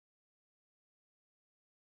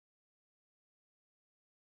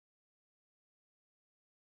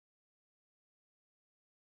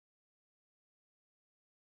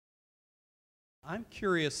I'm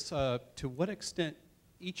curious to what extent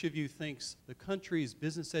each of you thinks the country's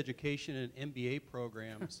business education and MBA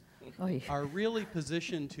programs are really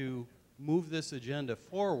positioned to move this agenda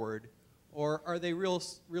forward, or are they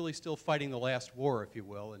really still fighting the last war, if you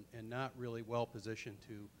will, and not really well positioned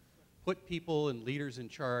to put people and leaders in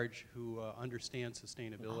charge who understand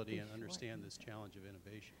sustainability and understand this challenge of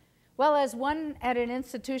innovation? Well, as one at an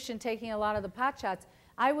institution taking a lot of the pot shots,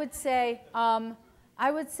 I would say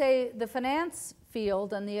the finance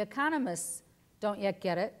field and the economists don't yet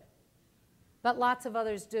get it, but lots of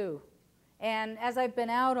others do. And as I've been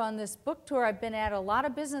out on this book tour, I've been at a lot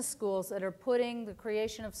of business schools that are putting the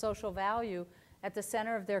creation of social value at the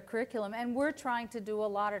center of their curriculum, and we're trying to do a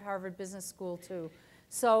lot at Harvard Business School too.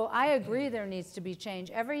 So I agree there needs to be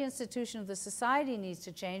change. Every institution of the society needs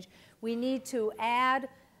to change. We need to add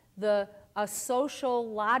a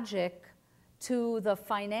social logic to the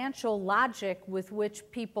financial logic with which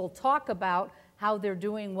people talk about how they're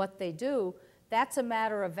doing what they do. That's a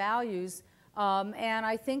matter of values. And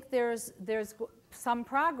I think there's some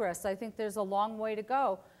progress. I think there's a long way to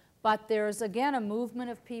go. But there's, again, a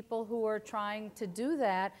movement of people who are trying to do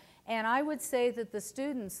that. And I would say that the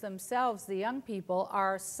students themselves, the young people,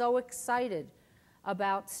 are so excited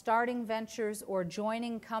about starting ventures or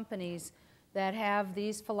joining companies that have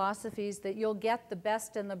these philosophies that you'll get the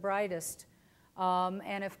best and the brightest.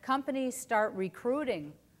 And if companies start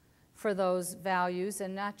recruiting for those values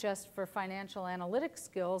and not just for financial analytics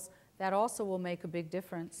skills, that also will make a big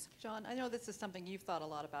difference. John, I know this is something you've thought a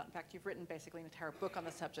lot about. In fact, you've written basically an entire book on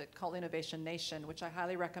the subject called Innovation Nation, which I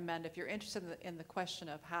highly recommend if you're interested in the question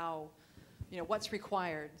of how, what's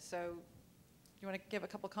required. So you want to give a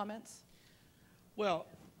couple comments? Well,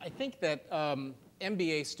 I think that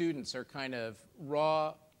MBA students are kind of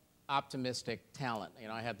raw, optimistic talent.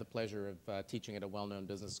 I had the pleasure of teaching at a well-known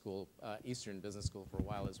business school, Eastern Business School, for a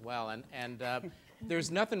while as well. And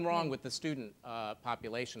there's nothing wrong with the student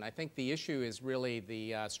population. I think the issue is really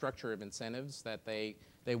the structure of incentives that they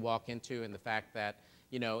walk into, and the fact that,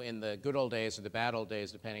 in the good old days or the bad old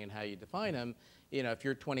days, depending on how you define them, if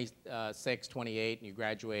you're 26, 28, and you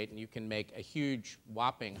graduate and you can make a huge,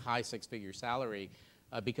 whopping, high six-figure salary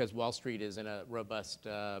because Wall Street is in a robust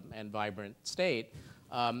and vibrant state,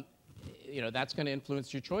 that's going to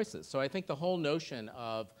influence your choices. So I think the whole notion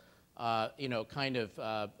of,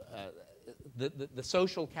 the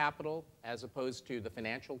social capital as opposed to the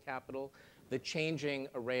financial capital, the changing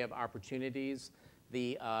array of opportunities,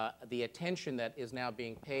 the attention that is now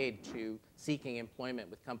being paid to seeking employment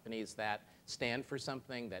with companies that stand for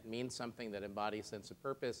something, that mean something, that embody a sense of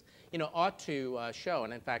purpose, ought to show,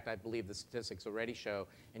 and in fact I believe the statistics already show,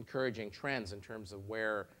 encouraging trends in terms of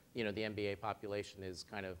where the MBA population is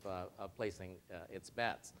kind of placing its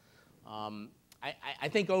bets. I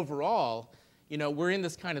think overall, we're in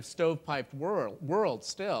this kind of stovepiped world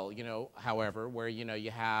still, however, where,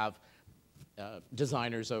 you have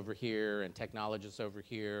designers over here and technologists over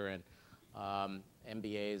here and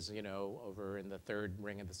MBAs, over in the third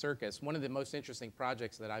ring of the circus. One of the most interesting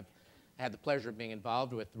projects that I've had the pleasure of being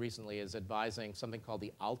involved with recently is advising something called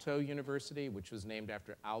the Aalto University, which was named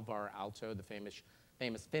after Alvar Aalto, the famous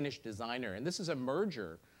Finnish designer. And this is a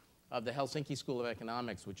merger of the Helsinki School of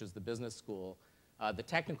Economics, which is the business school, the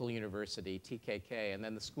Technical University, TKK, and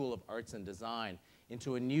then the School of Arts and Design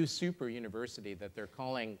into a new super university that they're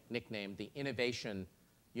nicknamed the Innovation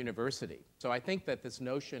University. So I think that this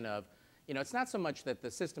notion of, it's not so much that the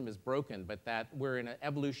system is broken, but that we're in an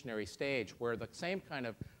evolutionary stage where the same kind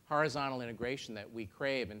of horizontal integration that we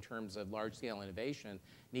crave in terms of large-scale innovation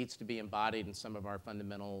needs to be embodied in some of our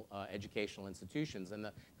fundamental educational institutions. And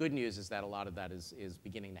the good news is that a lot of that is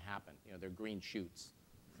beginning to happen. They're green shoots.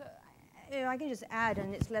 So, I can just add,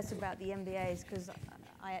 and it's less about the MBAs, because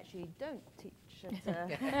I actually don't teach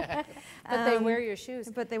at... but they wear your shoes.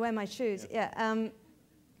 But they wear my shoes, yeah.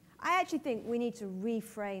 I actually think we need to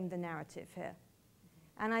reframe the narrative here.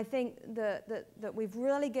 And I think that we've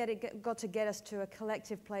really got to get us to a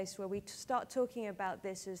collective place where we start talking about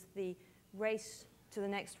this as the race to the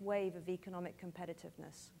next wave of economic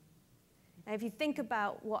competitiveness. And if you think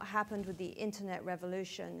about what happened with the internet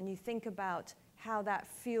revolution, and you think about how that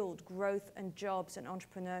fueled growth and jobs and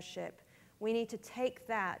entrepreneurship, we need to take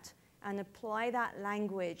that and apply that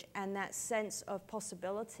language and that sense of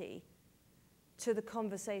possibility to the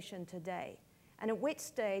conversation today. And at which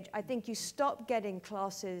stage, I think you stop getting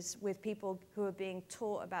classes with people who are being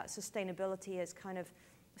taught about sustainability as kind of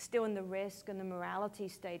still in the risk and the morality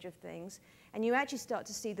stage of things. And you actually start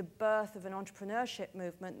to see the birth of an entrepreneurship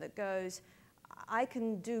movement that goes, I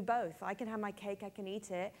can do both. I can have my cake, I can eat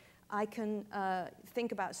it. I can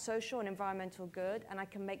think about social and environmental good, and I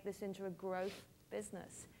can make this into a growth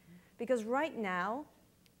business. Because right now,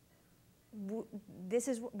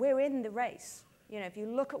 we're in the race. You know, if you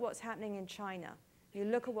look at what's happening in China, if you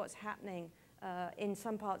look at what's happening in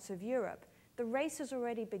some parts of Europe, the race has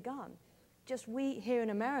already begun. Just we here in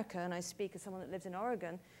America, and I speak as someone that lives in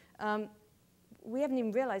Oregon, we haven't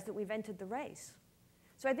even realized that we've entered the race.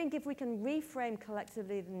 So I think if we can reframe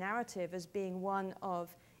collectively the narrative as being one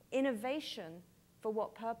of innovation for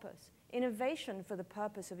what purpose? Innovation for the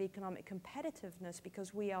purpose of economic competitiveness,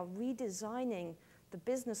 because we are redesigning the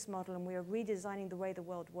business model and we are redesigning the way the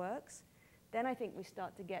world works, then I think we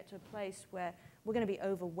start to get to a place where we're going to be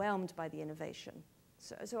overwhelmed by the innovation.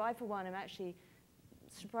 So I, for one, am actually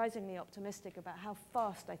surprisingly optimistic about how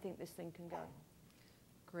fast I think this thing can go.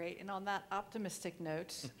 Great. And on that optimistic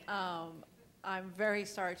note, I'm very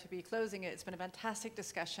sorry to be closing it. It's been a fantastic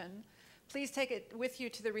discussion. Please take it with you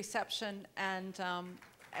to the reception and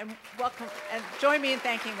welcome, and join me in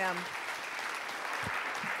thanking them.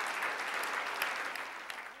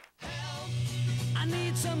 Help, I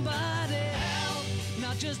need somebody. Help,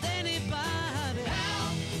 not just anybody.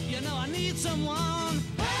 Help, you know I need someone.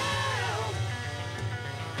 Help.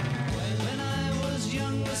 When I was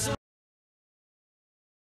young,